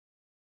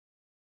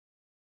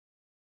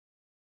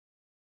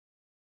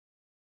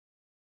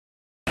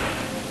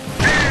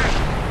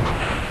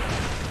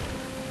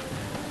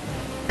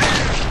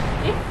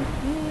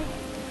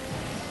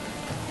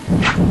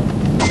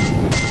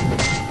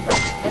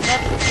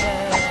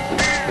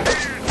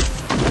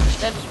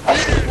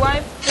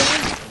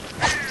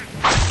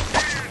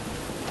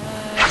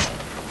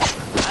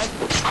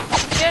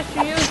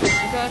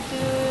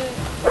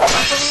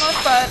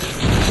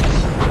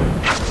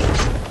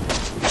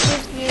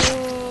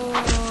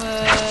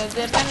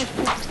the advantage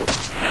to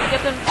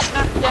get them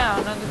knocked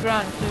down on the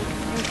ground to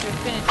use your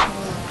finish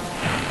move.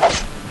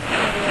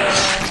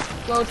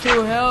 Go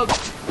to help.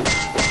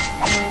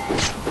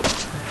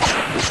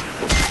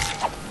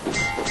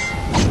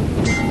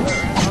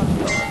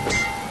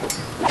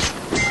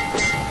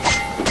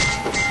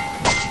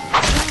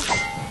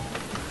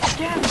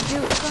 Damn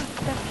you, God,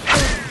 that's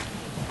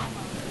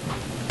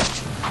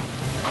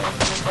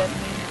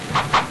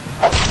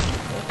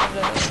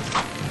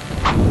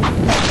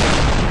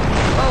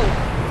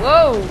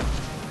Whoa!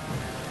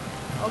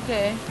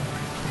 Okay,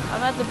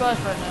 I'm at the boss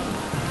right now.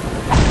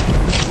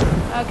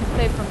 I can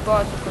play from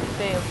boss or could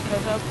fail,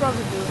 because I'll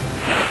probably do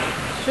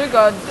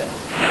Sugarde.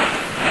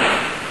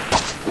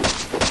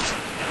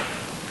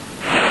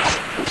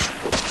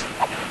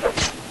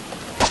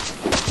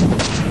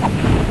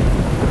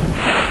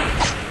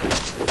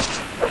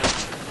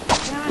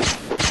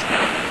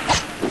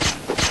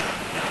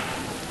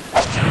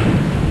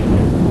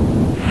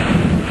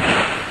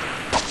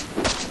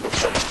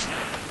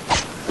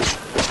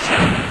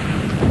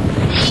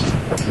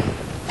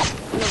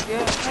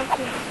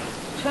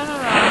 Turn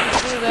around and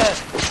do that.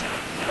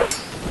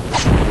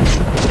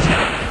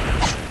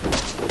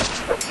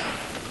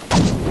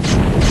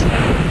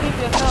 Keep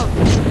your health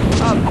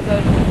up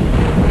because you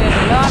get a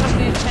lot of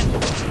these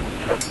tentacles.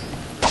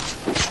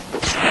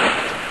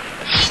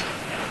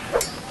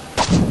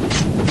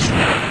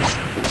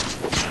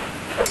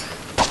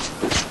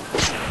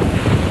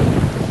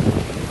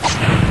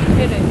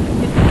 Hit it.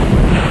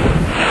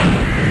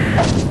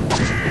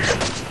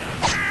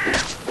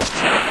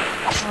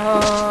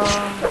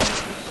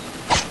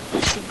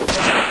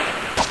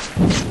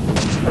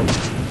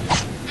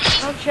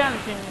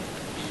 Challenging.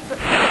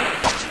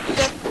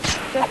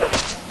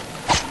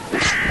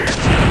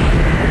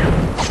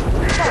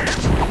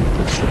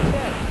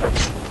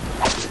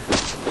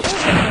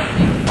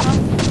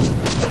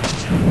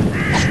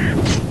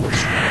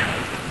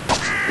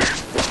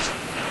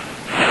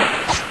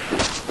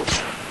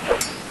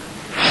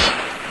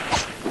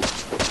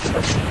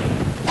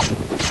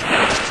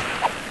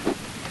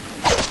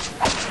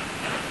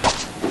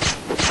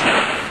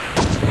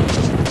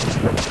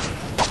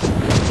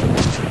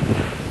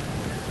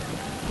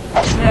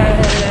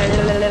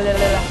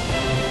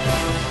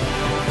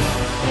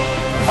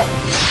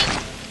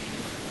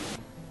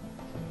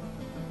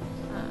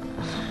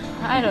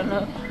 I don't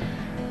know.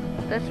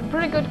 That's a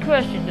pretty good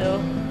question,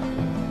 though.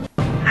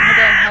 I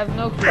have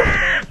no clue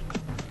at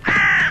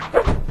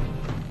all.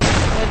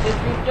 But if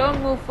you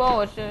don't move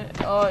forward,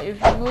 or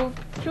if you move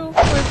too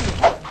quickly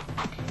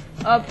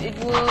up, it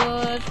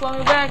will spawn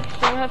you back.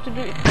 So you have to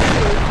do it. So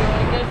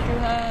I guess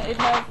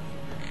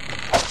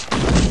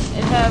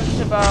it has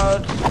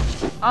about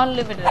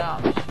unlimited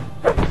arms.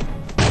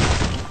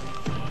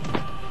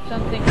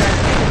 Something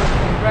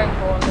like Dragon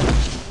Ball.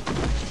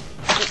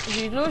 If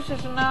he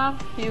loses an arm,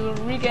 he will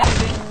regain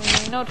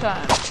it in no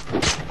time.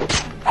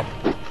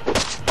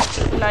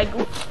 Like,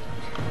 oops,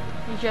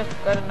 he just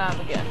got an arm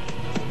again.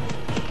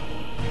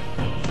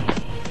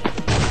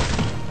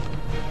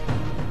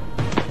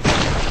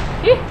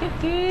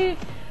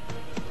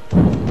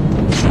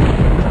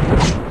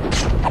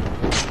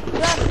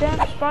 Goddamn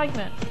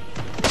Spikeman.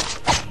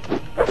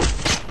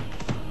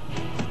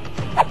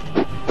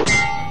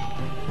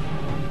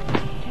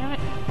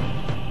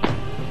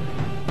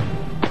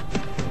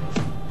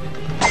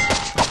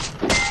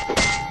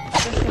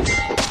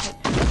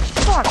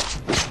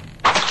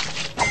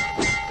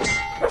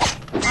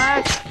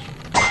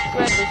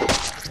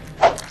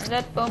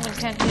 That bowman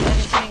can't do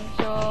anything,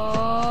 so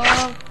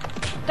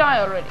die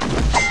already.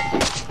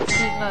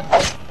 He's not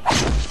dead.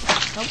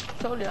 Nope,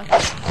 told ya.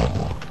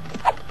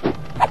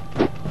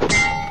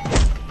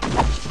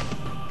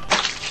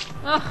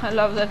 Oh, I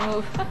love that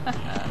move.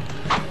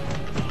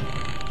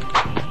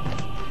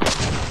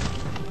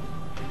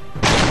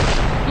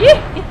 Yeah.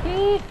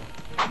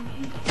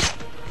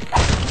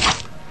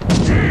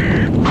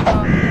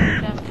 Oh,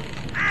 damn.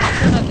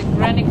 Still at the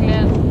Granny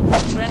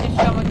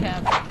Summer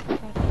Camp.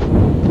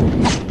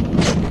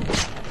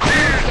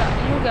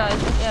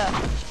 Guys, yeah,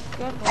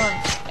 good one.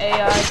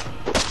 AI.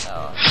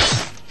 Oh,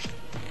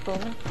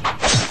 boom.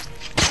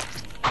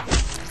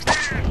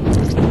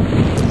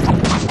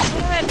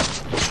 Damn it!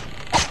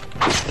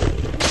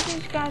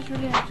 These guys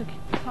really have to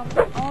come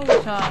all the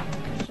time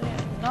because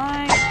they're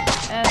annoying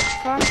as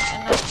fuck,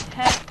 and I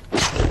have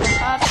a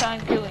hard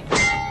time killing them.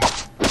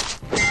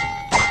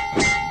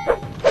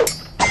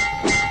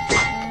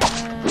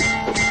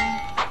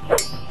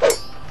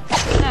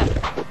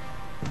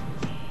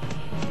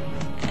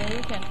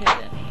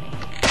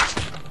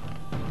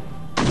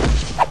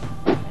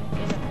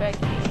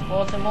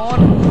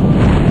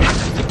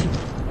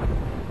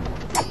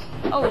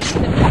 Oh, look at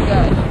these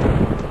guys.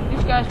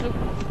 These guys look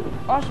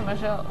awesome as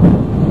hell.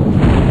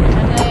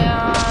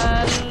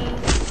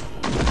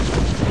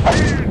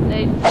 And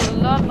they do a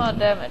lot more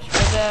damage,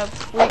 but they're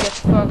weak as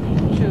fuck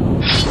too.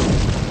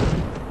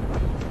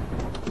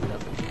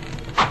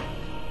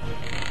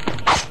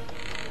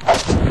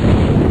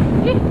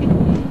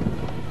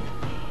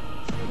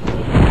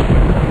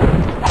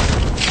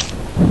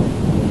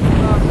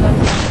 Oh, God.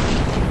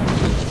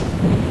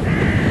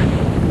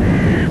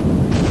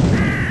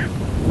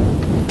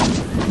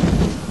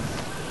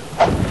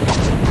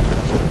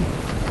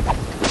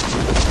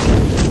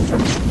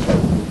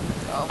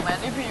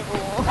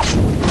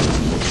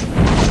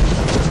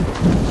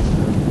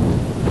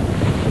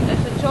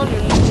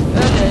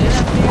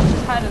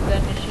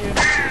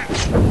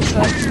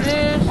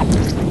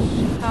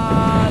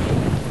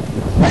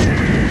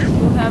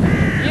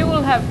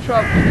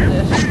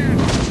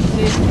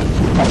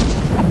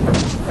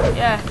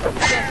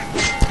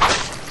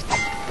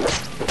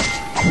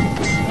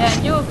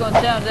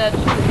 down there too.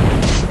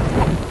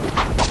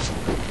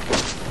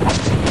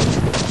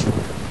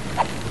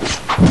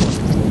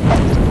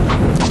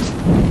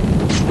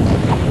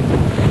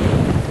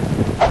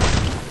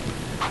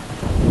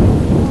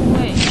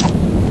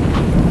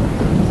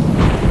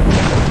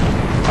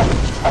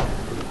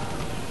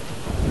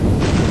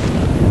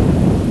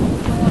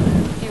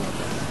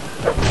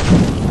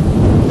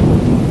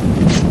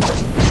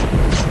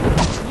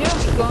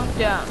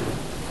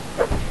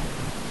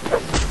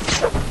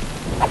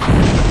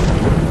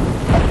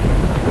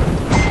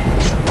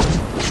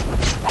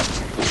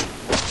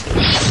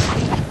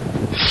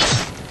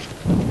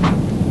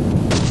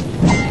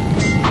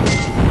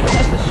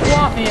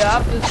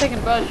 After the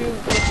second boss, you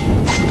get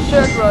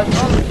Circ Rush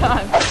all the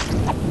time.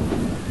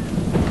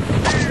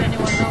 Does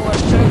anyone know what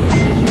Circ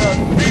Rush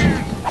means?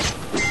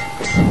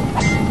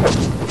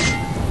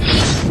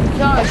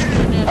 It's always good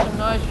to hear some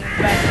noise in the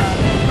background.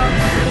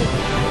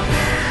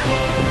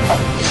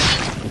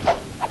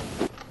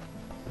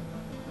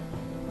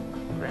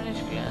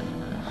 Greenwich Glen.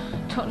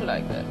 Don't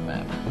like that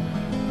map.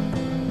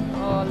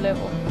 Or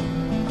level.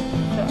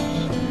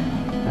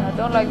 Sucks.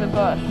 Don't like the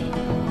boss.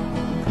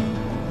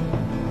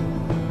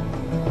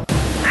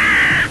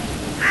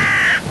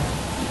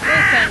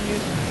 Can you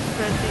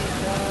press these?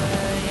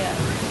 Yeah.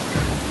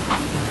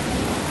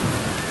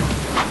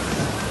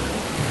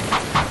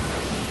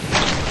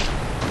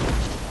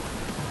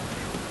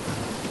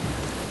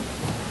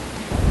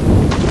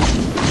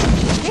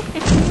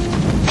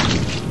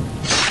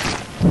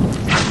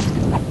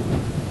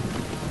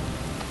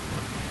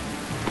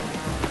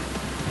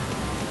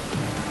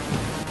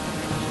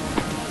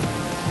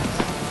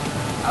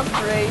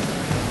 Upgrade.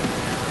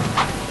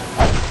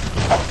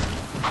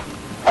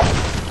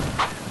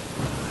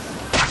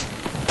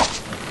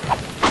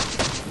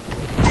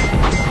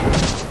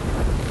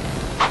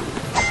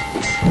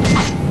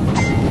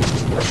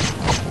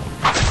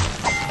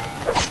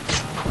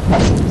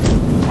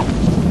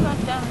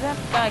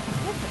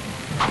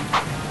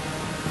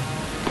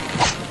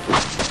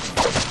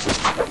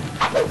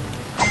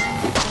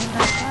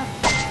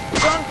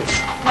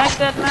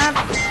 That map,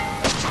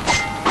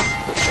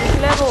 this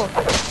level,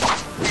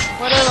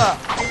 whatever,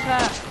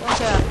 okay.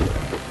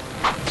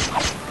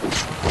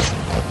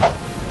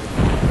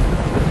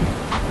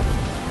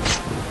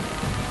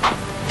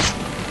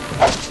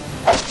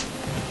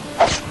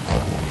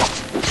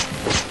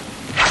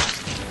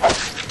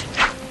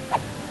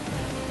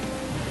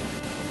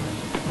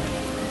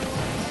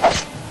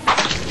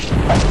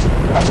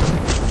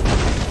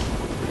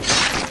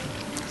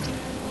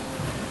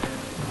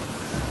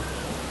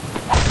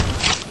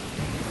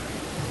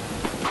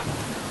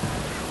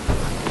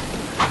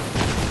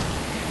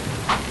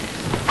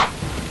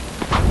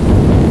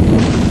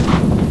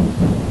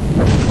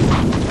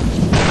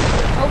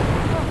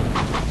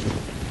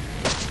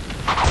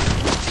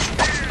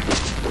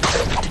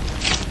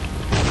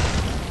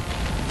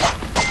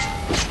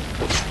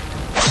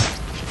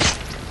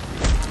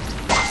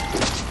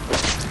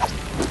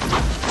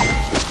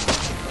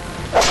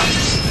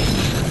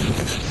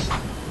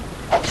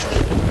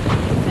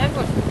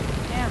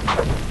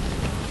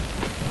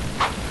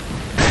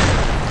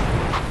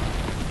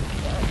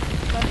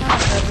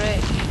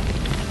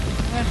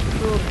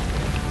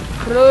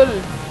 Krull,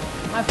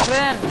 my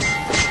friend,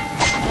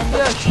 and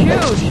you're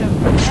huge and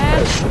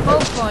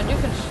Pokemon, you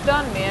can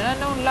stun me and I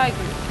don't like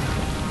you.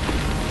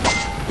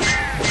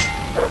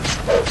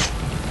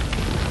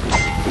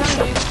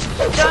 You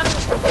stun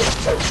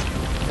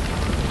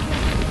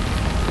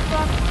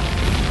fuck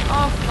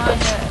off my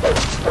head.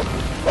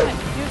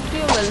 You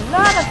deal a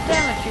lot of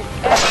damage, you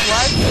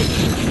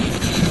ass-wipe.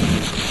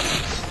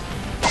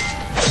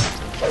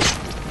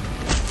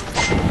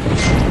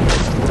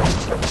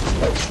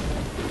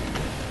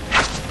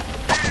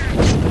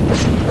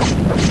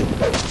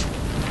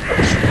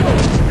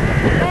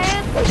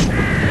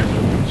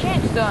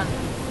 Done.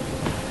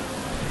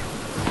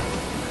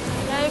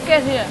 Now you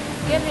get here,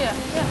 yeah.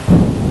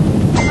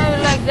 How you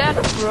like that,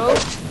 bro?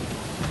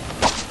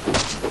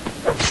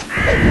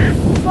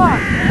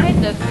 Fuck, I hate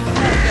that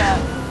guy.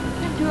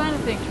 Can't do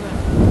anything to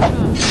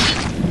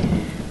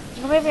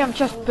him. Or maybe I'm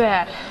just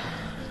bad. I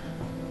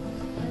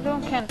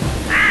can't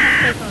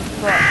take on the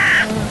spot.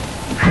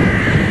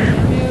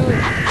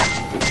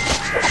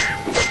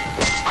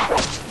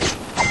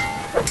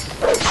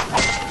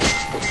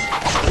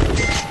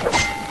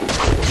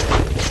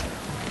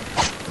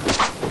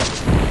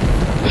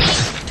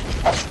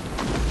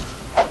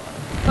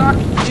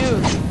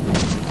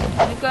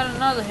 Got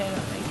another hit on me,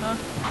 huh?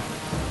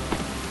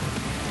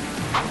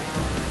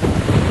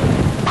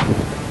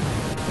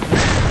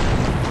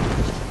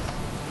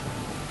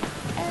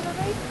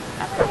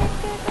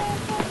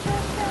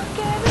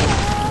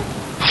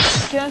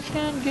 Just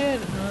can't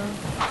get it, huh?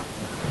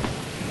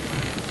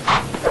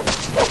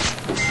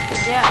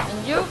 Yeah,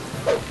 and you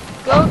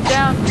go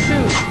down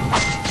too.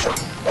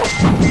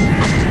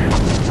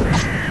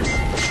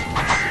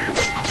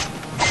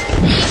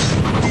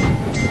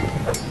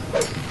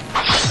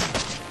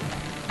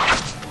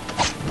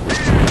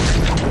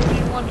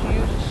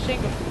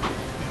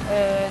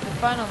 The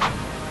final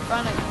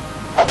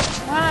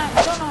When I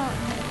don't know,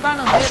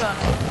 final hit on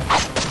it,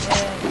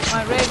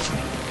 my rage on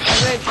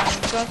it,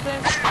 because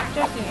it's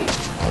just a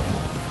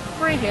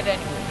free hit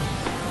anyway.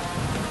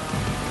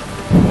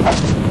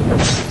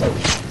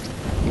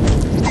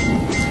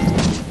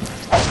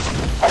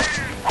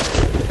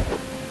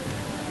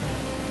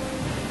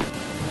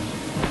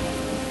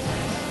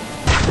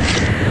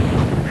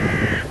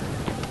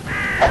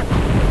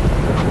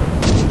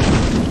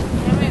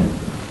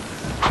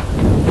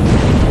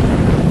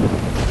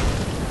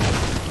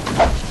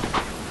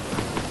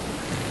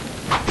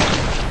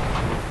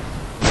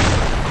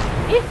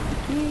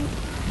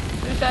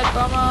 Suicide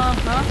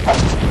bomber, huh?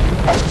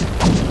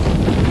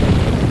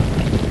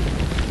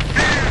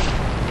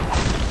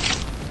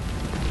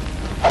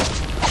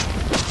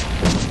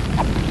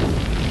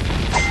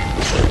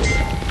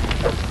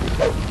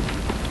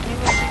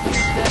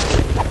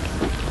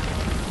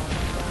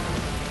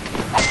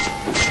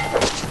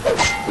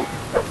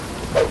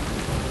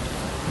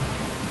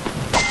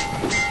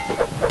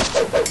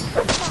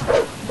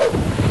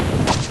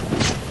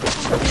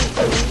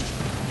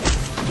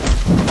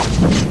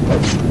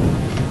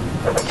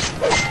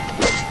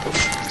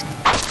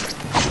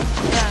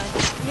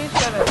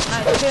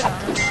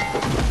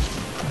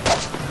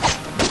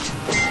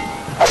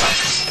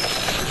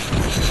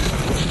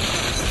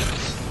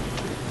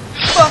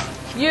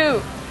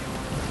 You!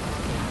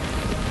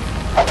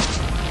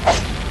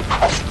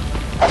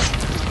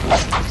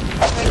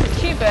 Like a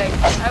teabag,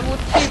 I will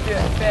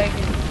teabag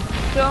you.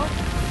 So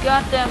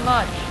goddamn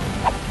much.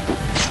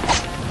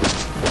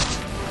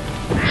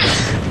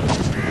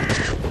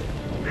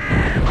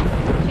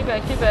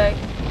 Teabag.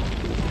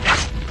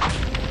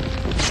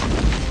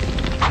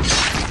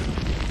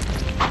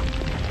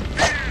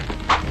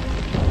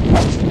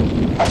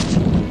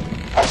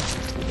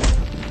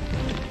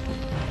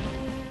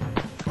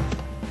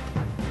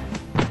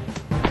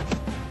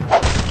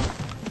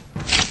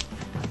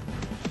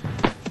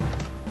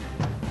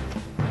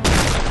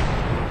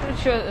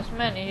 Sure there's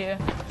many here.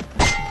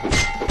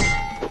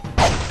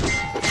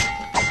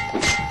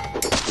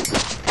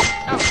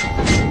 Oh.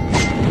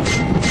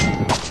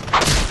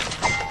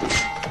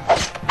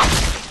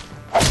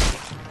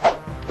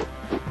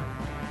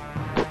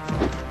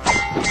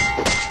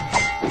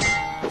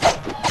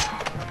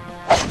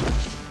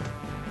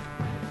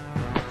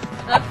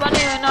 Not funny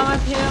when I'm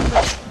up here,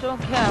 but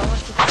don't care. I want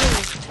to kill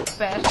these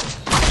bastards.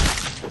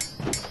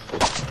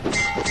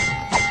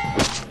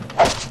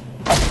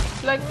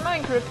 Like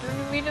Minecraft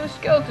when we do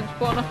skeleton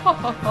spawner.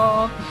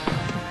 Well,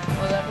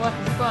 that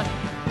wasn't funny.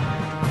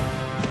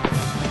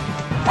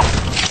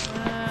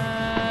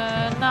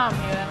 Now I'm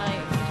here and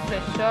this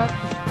place sucks.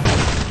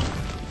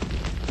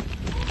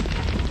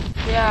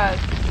 Yeah.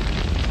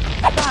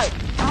 Side.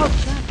 Oh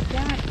god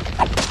damn it.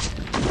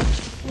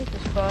 Hate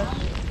this boss.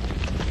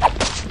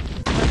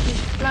 But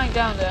she's flying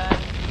down there.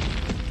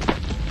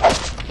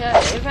 Yeah,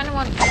 if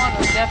anyone's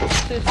wondering, that's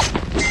the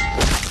system.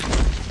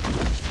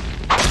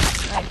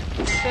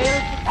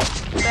 Failed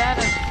bad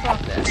as fuck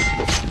there.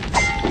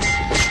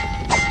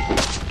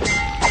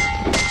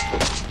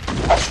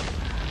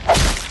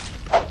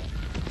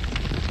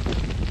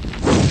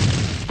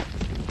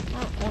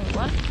 Oh, only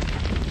one.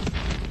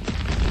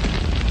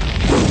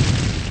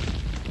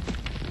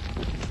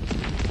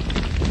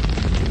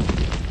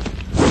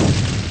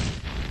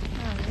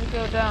 Oh, let me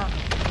go down.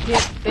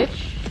 Get bitch.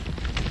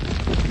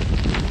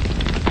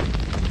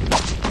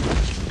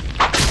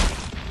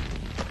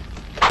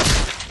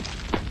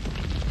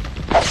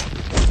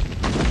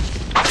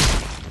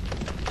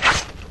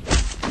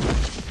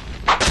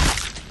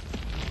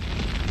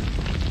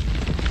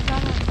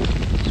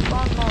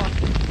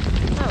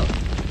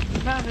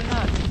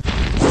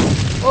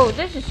 Oh,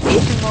 this is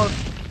easy mode.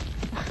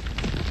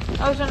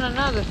 I was on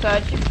another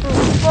side. She flew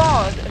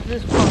far at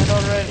this point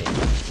already.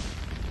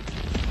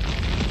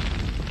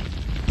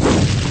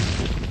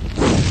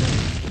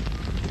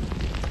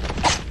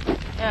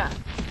 Yeah.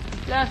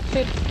 Last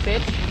hit,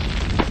 bitch.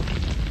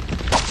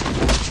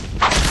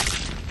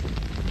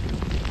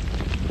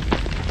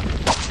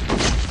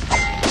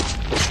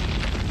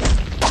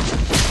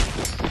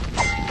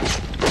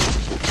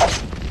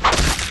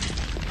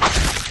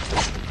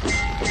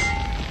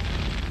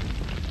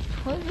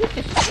 Well, this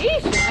is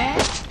easy, man.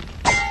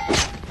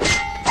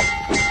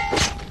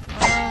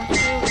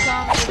 Still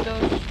come with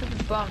those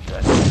stupid bombs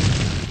right there.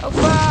 Oh,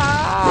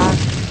 fuck!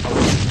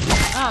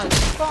 Oh,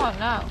 it's gone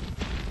now.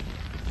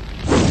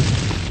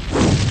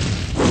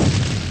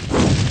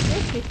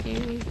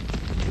 Damn it.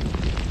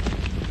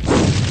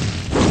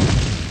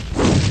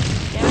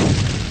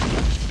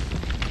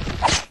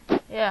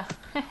 Yeah.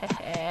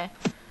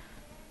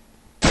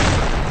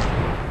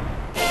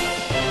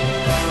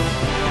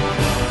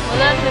 Well,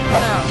 that's it for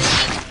now.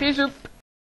 Peace out.